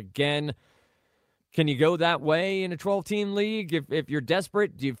center again. Can you go that way in a 12-team league? If you're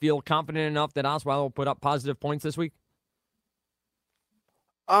desperate, do you feel confident enough that Osweiler will put up positive points this week?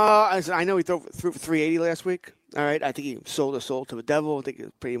 I know he threw for 380 last week. All right, I think he sold his soul to the devil. I think it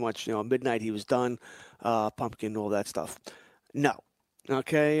was pretty much, midnight he was done, pumpkin, all that stuff. No,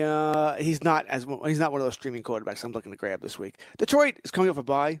 okay, he's not one of those streaming quarterbacks I'm looking to grab this week. Detroit is coming off a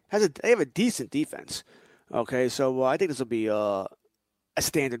bye. They have a decent defense. Okay, so I think this will be a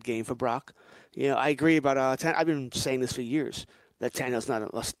standard game for Brock. I agree about I've been saying this for years that Tannehill's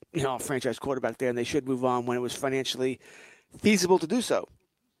not a franchise quarterback there, and they should move on when it was financially feasible to do so.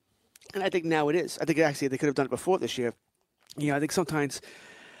 And I think now it is. I think actually they could have done it before this year. I think sometimes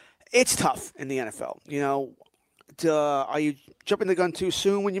it's tough in the NFL. Are you jumping the gun too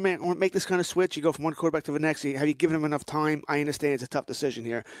soon when you make this kind of switch? You go from one quarterback to the next. Have you given him enough time? I understand it's a tough decision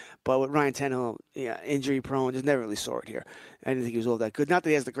here. But with Ryan Tannehill, injury prone, just never really saw it here. I didn't think he was all that good. Not that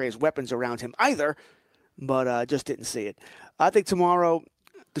he has the greatest weapons around him either, but just didn't see it. I think tomorrow,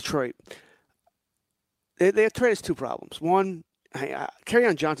 Detroit, their trade has two problems. One,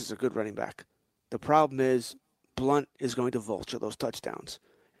 Kerryon Johnson's a good running back. The problem is Blunt is going to vulture those touchdowns.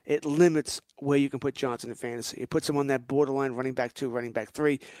 It limits where you can put Johnson in fantasy. It puts him on that borderline running back 2, running back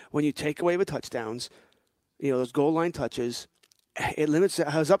 3. When you take away the touchdowns, those goal line touches, it limits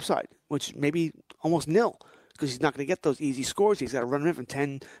his upside, which may be almost nil because he's not going to get those easy scores. He's got to run him from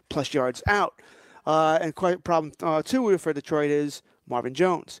 10-plus yards out. And quite problem 2 for Detroit is Marvin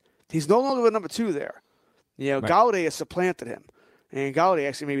Jones. He's no longer the number 2 there. Right. Golladay has supplanted him. And Golladay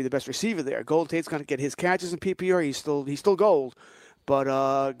actually may be the best receiver there. Golden Tate's going to get his catches in PPR. He's still gold. But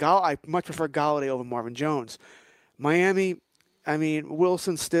I much prefer Golladay over Marvin Jones. Miami,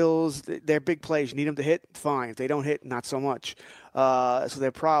 Wilson, Stills, they're big plays. You need them to hit, fine. If they don't hit, not so much. So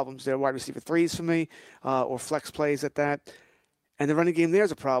they're problems. They're wide receiver 3s for me, or flex plays at that. And the running game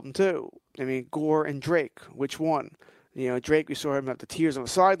there's a problem too. Gore and Drake, which one? Drake, we saw him have the tears on the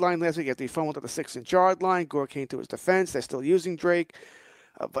sideline last week after he fumbled at the 6-inch line. Gore came to his defense. They're still using Drake.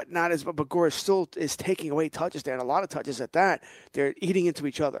 But Gore is taking away touches there, and a lot of touches at that. They're eating into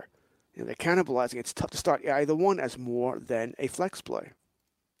each other. They're cannibalizing. It's tough to start either one as more than a flex play.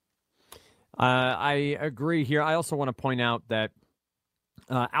 I agree here. I also want to point out that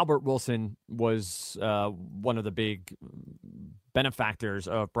Albert Wilson was one of the big benefactors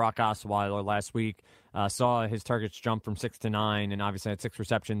of Brock Osweiler last week. Saw his targets jump from 6 to 9, and obviously had 6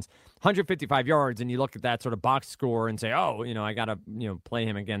 receptions, 155 yards. And you look at that sort of box score and say, I got to play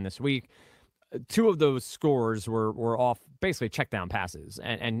him again this week. 2 of those scores were off basically check down passes,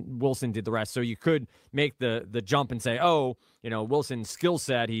 and Wilson did the rest. So you could make the jump and say, Wilson's skill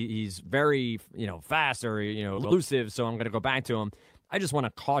set, he's very fast or elusive, so I'm going to go back to him. I just want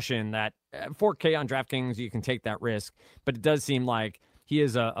to caution that 4K on DraftKings, you can take that risk, but it does seem like he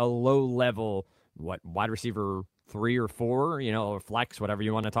is a low-level wide receiver 3 or 4, or flex, whatever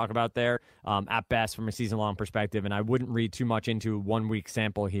you want to talk about there, at best from a season-long perspective, and I wouldn't read too much into a 1-week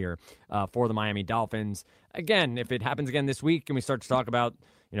sample here for the Miami Dolphins. Again, if it happens again this week and we start to talk about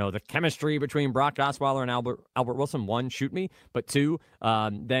the chemistry between Brock Osweiler and Albert Wilson, 1, shoot me, but 2,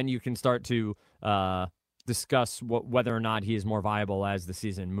 then you can start to discuss whether or not he is more viable as the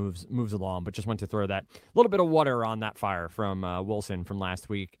season moves along. But just want to throw that little bit of water on that fire from Wilson from last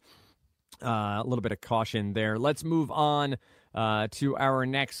week. A little bit of caution there. Let's move on to our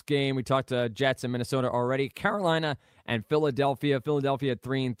next game. We talked to Jets and Minnesota already. Carolina and Philadelphia. Philadelphia at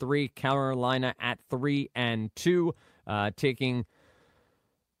 3-3. Carolina at 3-2. Taking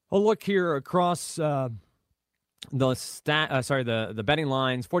a look here across the betting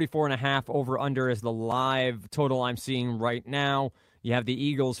lines. 44.5 over under is the live total I'm seeing right now. You have the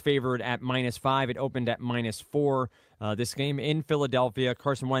Eagles favored at -5. It opened at -4. This game in Philadelphia,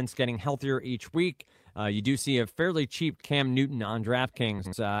 Carson Wentz getting healthier each week. You do see a fairly cheap Cam Newton on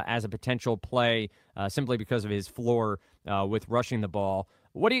DraftKings as a potential play simply because of his floor with rushing the ball.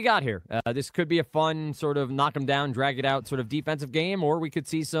 What do you got here? This could be a fun sort of knock him down, drag it out sort of defensive game, or we could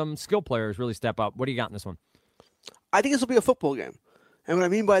see some skill players really step up. What do you got in this one? I think this will be a football game. And what I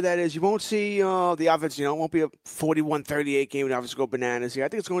mean by that is you won't see the offense, it won't be a 41-38 game and the offense go bananas here. I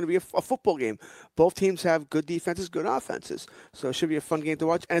think it's going to be a football game. Both teams have good defenses, good offenses. So it should be a fun game to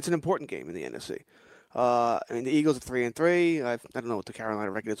watch, and it's an important game in the NFC. The Eagles are 3-3. I don't know what the Carolina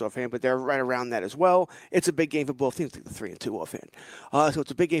record is offhand, but they're right around that as well. It's a big game for both teams. I think they're 3-2 offhand. So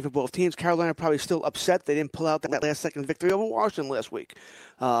it's a big game for both teams. Carolina probably still upset they didn't pull out that last-second victory over Washington last week.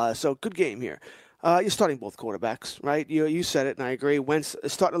 So good game here. You're starting both quarterbacks, right? You said it, and I agree. Wentz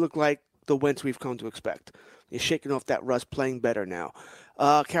is starting to look like the Wentz we've come to expect. You're shaking off that rust, playing better now.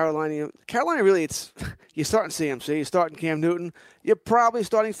 Carolina, really, you're starting CMC, you're starting Cam Newton. You're probably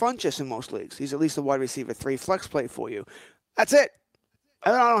starting Funchess in most leagues. He's at least a wide receiver 3 flex play for you. That's it.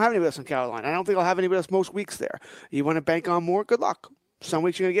 I don't have anybody else in Carolina. I don't think I'll have anybody else most weeks there. You want to bank on more? Good luck. Some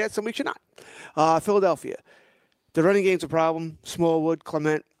weeks you're going to get it, some weeks you're not. Philadelphia. The running game's a problem. Smallwood,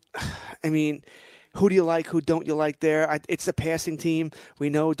 Clement. Who do you like? Who don't you like there? It's the passing team. We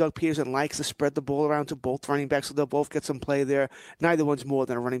know Doug Peterson likes to spread the ball around to both running backs, so they'll both get some play there. Neither one's more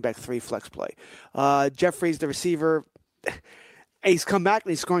than a running back 3 flex play. Jeffries, the receiver, he's come back and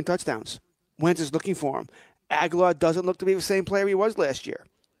he's scoring touchdowns. Wentz is looking for him. Aguilar doesn't look to be the same player he was last year.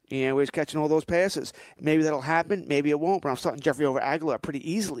 He's catching all those passes. Maybe that'll happen. Maybe it won't, but I'm starting Jeffrey over Aguilar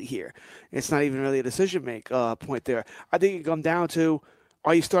pretty easily here. It's not even really a decision point there. I think it comes down to,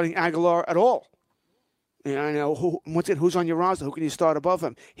 are you starting Aguilar at all? Who's on your roster? Who can you start above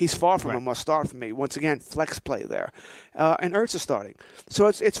him? He's far from a must-start for me. Once again, flex play there. And Ertz is starting. So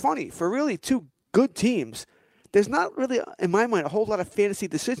it's funny. For really 2 good teams, there's not really, in my mind, a whole lot of fantasy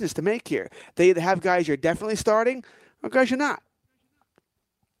decisions to make here. They either have guys you're definitely starting or guys you're not.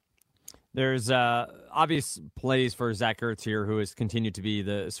 There's obvious plays for Zach Ertz here, who has continued to be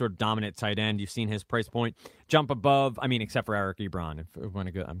the sort of dominant tight end. You've seen his price point jump above, except for Eric Ebron. If we want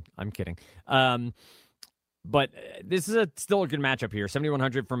to go, I'm kidding. But this is still a good matchup here.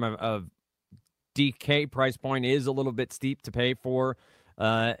 7,100 from a DK price point is a little bit steep to pay for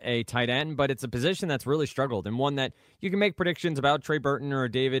a tight end, but it's a position that's really struggled and one that you can make predictions about. Trey Burton or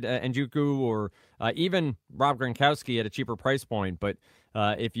David Njoku or even Rob Gronkowski at a cheaper price point. But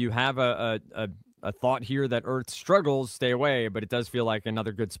if you have a thought here that Ertz struggles, stay away, but it does feel like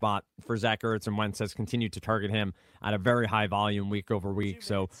another good spot for Zach Ertz, and Wentz has continued to target him at a very high volume week over week.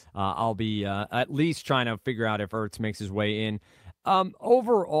 So I'll be at least trying to figure out if Ertz makes his way in.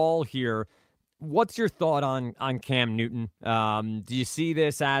 Overall here, what's your thought on Cam Newton? Do you see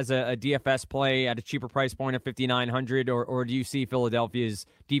this as a DFS play at a cheaper price point of 5,900, or do you see Philadelphia's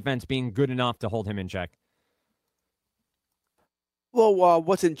defense being good enough to hold him in check? Well,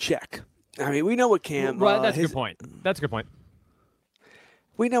 what's in check? We know what Cam... Right, that's a good point.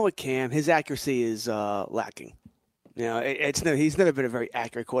 We know what Cam, his accuracy is lacking. He's never been a very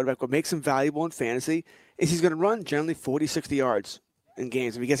accurate quarterback. What makes him valuable in fantasy is he's going to run generally 40, 60 yards in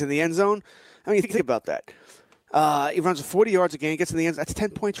games. If he gets in the end zone, think about that. He runs 40 yards a game, gets in the end zone. That's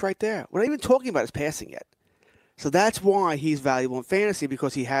 10 points right there. We're not even talking about his passing yet. So that's why he's valuable in fantasy,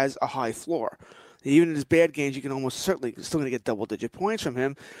 because he has a high floor. Even in his bad games, you can almost certainly still going to get double-digit points from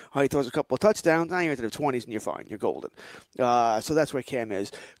him. He throws a couple of touchdowns, now you're into the 20s, and you're fine. You're golden. So that's where Cam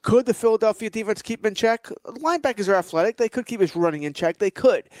is. Could the Philadelphia defense keep him in check? Linebackers are athletic. They could keep his running in check. They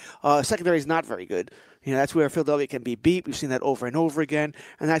could. Secondary is not very good. That's where Philadelphia can be beat. We've seen that over and over again,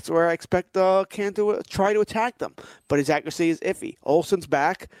 and that's where I expect Cam to try to attack them. But his accuracy is iffy. Olsen's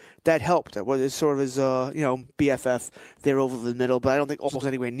back. That helped. That was sort of his, BFF there over the middle, but I don't think Olsen's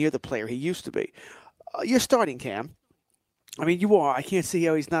anywhere near the player he used to be. You're starting Cam. You are. I can't see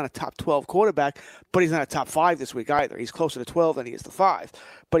how he's not a top 12 quarterback, but he's not a top 5 this week either. He's closer to 12 than he is to 5,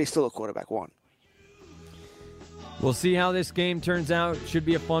 but he's still a quarterback 1. We'll see how this game turns out. Should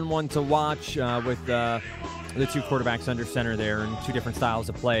be a fun one to watch with the 2 quarterbacks under center there and 2 different styles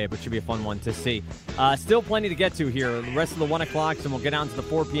of play, but should be a fun one to see. Still plenty to get to here. The rest of the 1 o'clocks, and we'll get down to the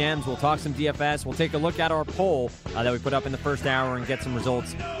 4 p.m s. We'll talk some DFS. We'll take a look at our poll that we put up in the first hour and get some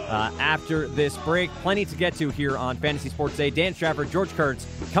results after this break. Plenty to get to here on Fantasy Sports Day. Dan Strafford, George Kurtz,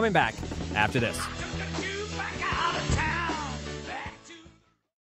 coming back after this.